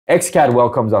XCAD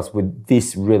welcomes us with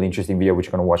this really interesting video which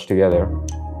we're going to watch together.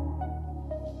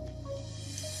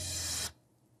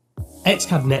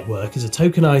 XCAD Network is a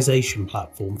tokenization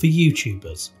platform for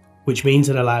YouTubers, which means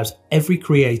it allows every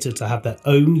creator to have their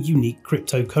own unique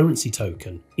cryptocurrency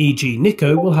token, e.g.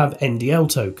 Nico will have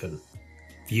NDL token.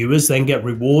 Viewers then get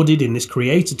rewarded in this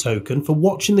creator token for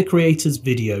watching the creator's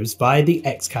videos via the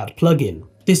XCAD plugin.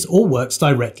 This all works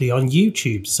directly on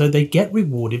YouTube, so they get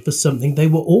rewarded for something they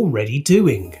were already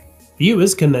doing.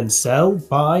 Viewers can then sell,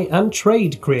 buy and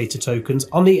trade creator tokens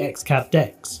on the XCAD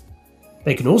DEX.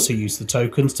 They can also use the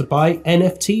tokens to buy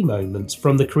NFT moments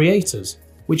from the creators,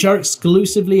 which are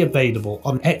exclusively available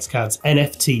on XCAD's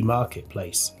NFT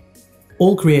marketplace.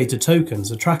 All creator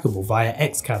tokens are trackable via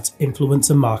XCAD's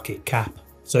influencer market cap,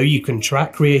 so you can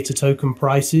track creator token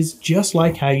prices just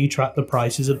like how you track the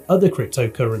prices of other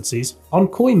cryptocurrencies on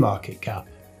CoinMarketCap.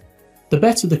 The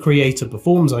better the creator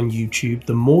performs on YouTube,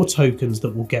 the more tokens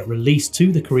that will get released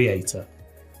to the creator.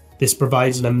 This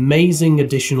provides an amazing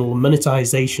additional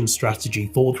monetization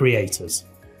strategy for creators.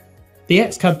 The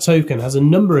XCAD token has a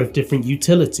number of different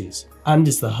utilities and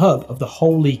is the hub of the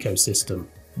whole ecosystem.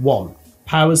 1.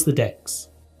 Powers the DEX.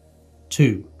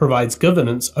 2. Provides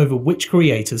governance over which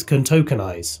creators can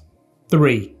tokenize.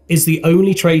 3. Is the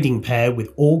only trading pair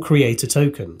with all creator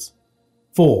tokens.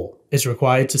 4. Is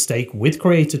required to stake with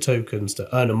creator tokens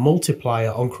to earn a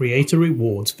multiplier on creator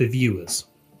rewards for viewers.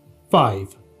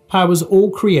 5. Powers all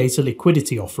creator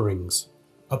liquidity offerings.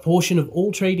 A portion of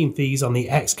all trading fees on the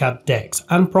XCAD DEX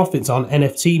and profits on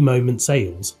NFT moment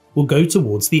sales will go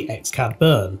towards the XCAD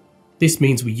burn. This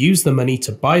means we use the money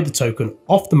to buy the token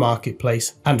off the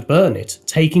marketplace and burn it,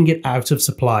 taking it out of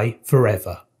supply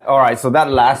forever. Alright, so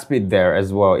that last bit there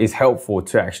as well is helpful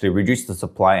to actually reduce the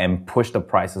supply and push the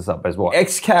prices up as well.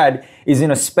 XCAD is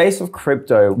in a space of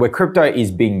crypto where crypto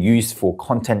is being used for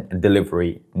content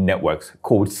delivery networks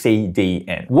called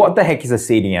CDN. What the heck is a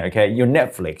CDN, okay? Your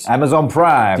Netflix, Amazon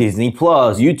Prime, Disney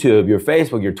Plus, YouTube, your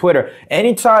Facebook, your Twitter.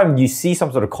 Anytime you see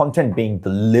some sort of content being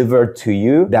delivered to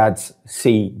you, that's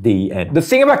CDN. The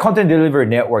thing about content delivery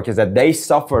network is that they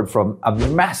suffered from a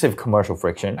massive commercial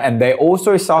friction and they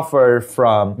also suffered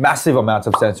from massive amounts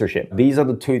of censorship. These are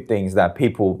the two things that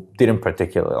people didn't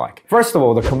particularly like. First of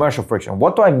all, the commercial friction.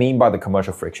 What do I mean by the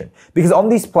commercial friction? Because on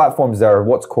these platforms, there are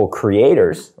what's called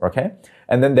creators, okay?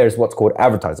 And then there's what's called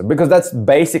advertisers, because that's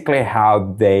basically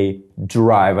how they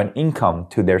drive an income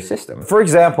to their system. For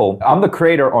example, I'm the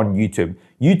creator on YouTube.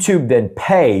 YouTube then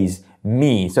pays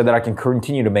me so that I can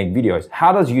continue to make videos.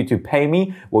 How does YouTube pay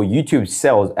me? Well, YouTube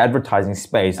sells advertising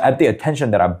space at the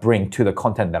attention that I bring to the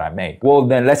content that I make. Well,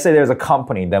 then let's say there's a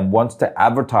company that wants to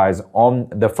advertise on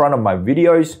the front of my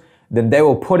videos, then they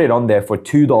will put it on there for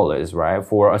 $2, right?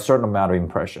 For a certain amount of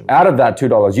impression. Out of that $2,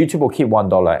 YouTube will keep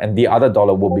 $1 and the other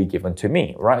dollar will be given to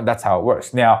me, right? That's how it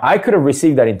works. Now, I could have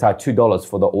received that entire $2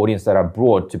 for the audience that I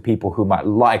brought to people who might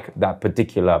like that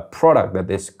particular product that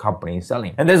this company is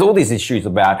selling. And there's all these issues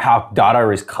about how data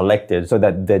is collected so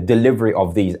that the delivery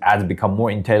of these ads become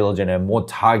more intelligent and more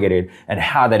targeted and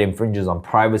how that infringes on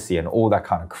privacy and all that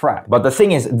kind of crap. But the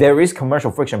thing is, there is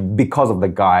commercial friction because of the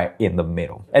guy in the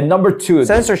middle. And number 2,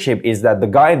 censorship is that the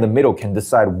guy in the middle can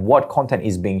decide what content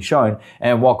is being shown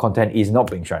and what content is not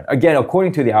being shown. Again,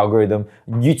 according to the algorithm,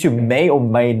 YouTube may or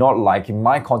may not like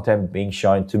my content being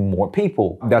shown to more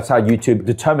people. That's how YouTube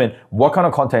determine what kind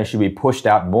of content should be pushed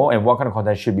out more and what kind of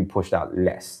content should be pushed out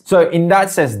less. So in that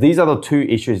sense, these are the two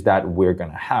issues that we're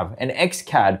gonna have. And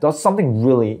XCAD does something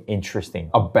really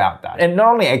interesting about that. And not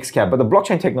only XCAD, but the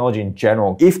blockchain technology in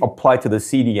general, if applied to the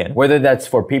CDN, whether that's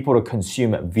for people to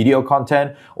consume video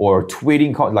content or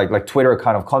tweeting, like Twitter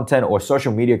kind of content or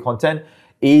social media content,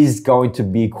 is going to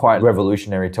be quite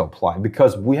revolutionary to apply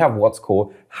because we have what's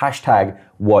called hashtag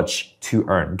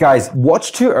Watch2Earn. Guys,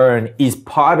 Watch2Earn is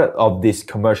part of this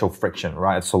commercial friction,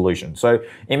 right, solution. So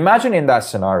imagine in that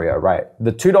scenario, right,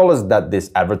 the $2 that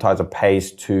this advertiser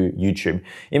pays to YouTube,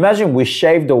 imagine we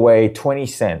shaved away 20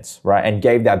 cents, right, and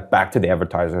gave that back to the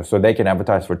advertiser so they can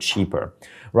advertise for cheaper,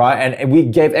 right? And we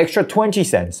gave extra 20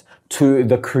 cents to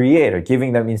the creator,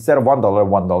 giving them instead of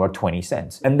 $1, 20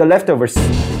 cents. And the leftover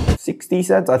 60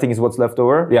 cents, I think is what's left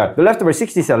over. Yeah, the leftover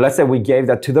 60 cents, let's say we gave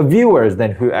that to the viewers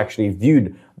then who actually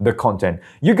viewed the content.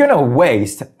 You're gonna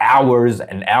waste hours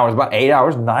and hours, about 8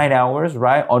 hours, 9 hours,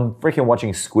 right, on freaking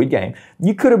watching Squid Game.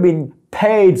 You could have been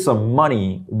paid some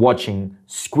money watching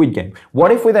Squid Game.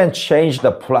 What if we then change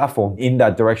the platform in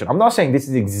that direction? I'm not saying this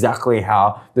is exactly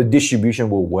how the distribution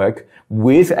will work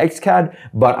with XCAD,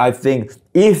 but I think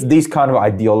if these kind of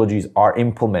ideologies are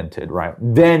implemented, right,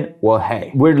 then, well,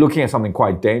 hey, we're looking at something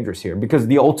quite dangerous here because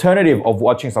the alternative of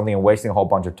watching something and wasting a whole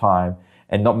bunch of time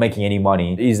and not making any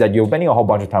money is that you're spending a whole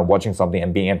bunch of time watching something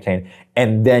and being entertained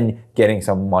and then getting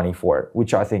some money for it,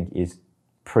 which I think is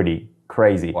pretty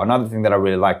crazy. Another thing that I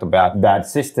really liked about that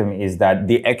system is that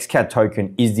the XCAD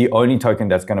token is the only token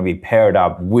that's going to be paired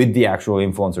up with the actual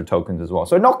influencer tokens as well.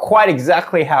 So not quite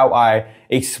exactly how I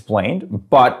explained,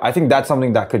 but I think that's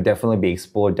something that could definitely be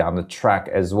explored down the track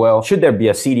as well. Should there be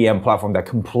a CDN platform that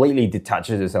completely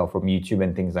detaches itself from YouTube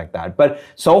and things like that. But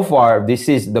so far, this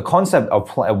is the concept of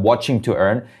watching to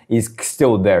earn is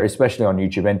still there, especially on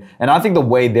YouTube. And I think the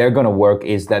way they're going to work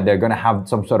is that they're going to have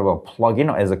some sort of a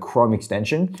plugin as a Chrome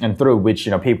extension, and through which,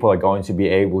 you know, people are going to be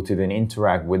able to then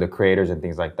interact with the creators and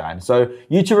things like that. And so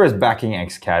YouTubers backing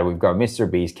XCAD, we've got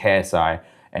Mr. Beast, KSI,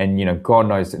 and, you know, God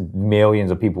knows millions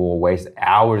of people will waste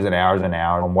hours and hours and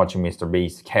hours on watching Mr.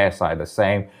 Beast, KSI the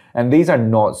same. And these are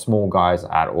not small guys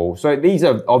at all. So these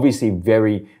are obviously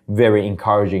very, very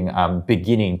encouraging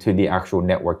beginning to the actual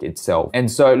network itself. And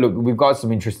so look, we've got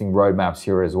some interesting roadmaps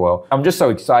here as well. I'm just so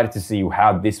excited to see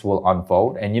how this will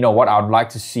unfold. And you know what? I'd like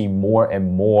to see more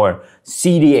and more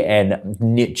CDN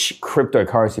niche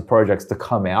cryptocurrency projects to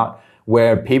come out,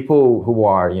 where people who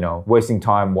are, you know, wasting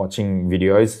time watching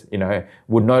videos, you know,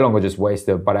 would no longer just waste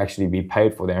it, but actually be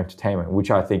paid for their entertainment, which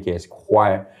I think is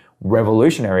quite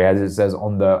revolutionary, as it says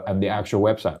on the actual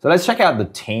website. So let's check out the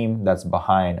team that's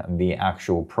behind the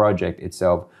actual project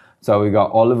itself. So we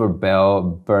got Oliver Bell,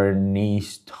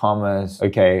 Bernice Thomas,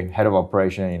 okay, head of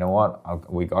operation. You know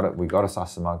what? We got to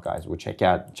suss them out, guys. We'll check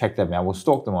them out. We'll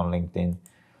stalk them on LinkedIn,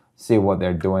 see what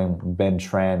they're doing. Ben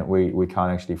Tran, we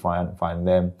can't actually find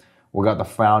them. We got the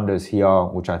founders here,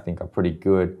 which I think are pretty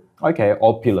good. Okay,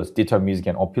 Opulus, Ditto Music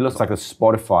and Opulus, like the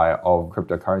Spotify of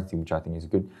cryptocurrency, which I think is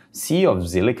good. CEO of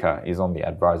Zilliqa is on the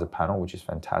advisor panel, which is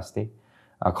fantastic.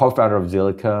 Co-founder of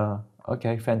Zilliqa,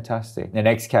 okay, fantastic. And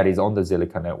XCAD is on the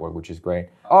Zilliqa network, which is great.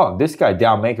 Oh, this guy,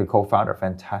 Dowmaker, co-founder,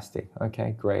 fantastic.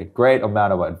 Okay, great. Great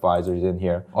amount of advisors in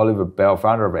here. Oliver Bell,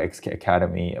 founder of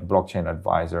XCADEMY, a blockchain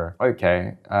advisor.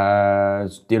 Okay,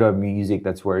 Ditto Music,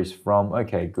 that's where he's from.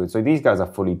 Okay, good. So these guys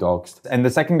are fully doxed. And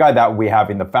the second guy that we have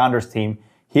in the founders team,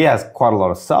 he has quite a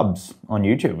lot of subs on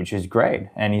YouTube, which is great.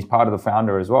 And he's part of the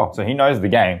founder as well. So he knows the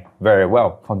game very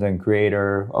well. Content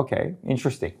creator, okay,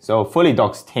 interesting. So fully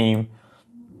doxed team.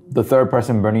 The third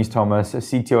person, Bernice Thomas,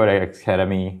 CTO at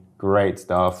XCADEMY, great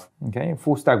stuff. Okay,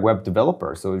 full stack web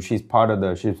developer. So she's part of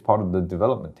the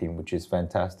development team, which is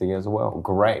fantastic as well.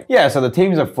 Great. Yeah, so the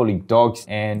teams are fully doxed,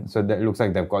 and so it looks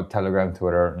like they've got Telegram,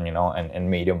 Twitter, you know, and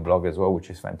Medium blog as well, which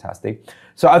is fantastic.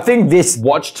 So I think this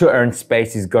watch to earn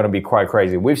space is going to be quite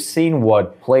crazy. We've seen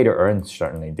what play to earn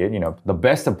certainly did. You know, the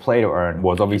best of play to earn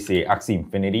was obviously Axie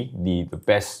Infinity, the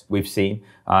best we've seen.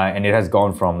 And it has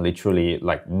gone from literally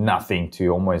like nothing to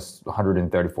almost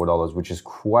 $134, which is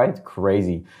quite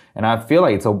crazy. And I feel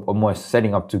like it's almost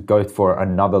setting up to go for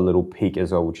another little peak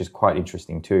as well, which is quite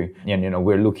interesting too. And you know,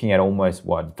 we're looking at almost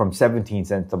what, from 17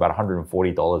 cents to about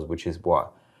 $140, which is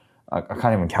what? I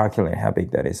can't even calculate how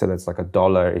big that is. So that's like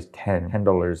 $1 is 10,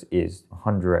 $10 is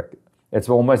 100. It's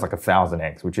almost like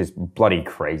 1,000x, which is bloody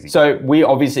crazy. So we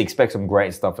obviously expect some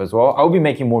great stuff as well. I'll be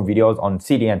making more videos on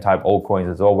CDN type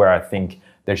altcoins as well, where I think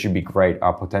there should be great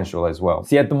potential as well.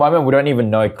 See, at the moment, we don't even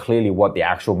know clearly what the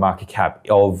actual market cap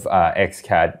of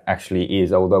XCAD actually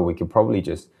is, although we could probably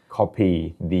just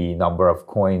copy the number of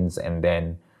coins and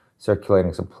then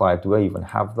circulating supply. Do I even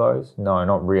have those? No,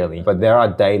 not really. But there are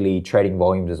daily trading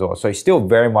volumes as well. So it's still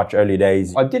very much early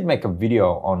days. I did make a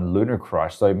video on Lunar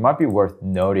Crush, so it might be worth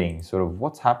noting sort of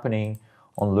what's happening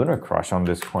on Lunar Crush on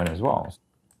this coin as well.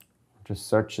 Just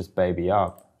search this baby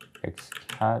up.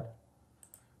 XCAD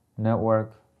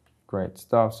Network, great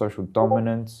stuff. Social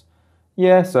dominance.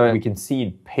 Yeah, so we can see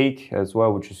it peak as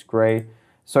well, which is great.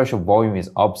 Social volume is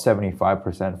up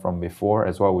 75% from before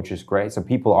as well, which is great. So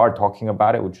people are talking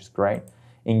about it, which is great.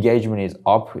 Engagement is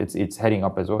up, it's heading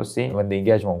up as well. See, when the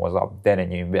engagement was up then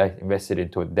and you invested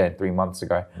into it then 3 months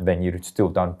ago, then you'd still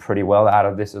done pretty well out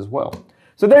of this as well.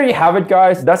 So there you have it,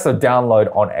 guys. That's a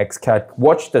download on XCAD.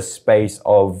 Watch the space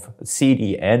of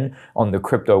CDN on the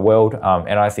crypto world.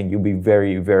 And I think you'll be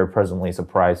very, very pleasantly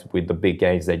surprised with the big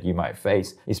gains that you might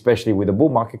face, especially with the bull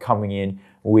market coming in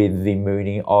with the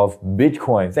mooning of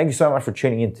Bitcoin. Thank you so much for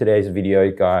tuning in today's video,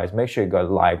 guys. Make sure you go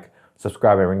like,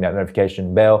 subscribe, and ring that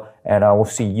notification bell. And I will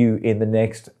see you in the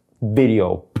next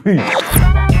video.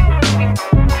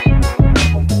 Peace.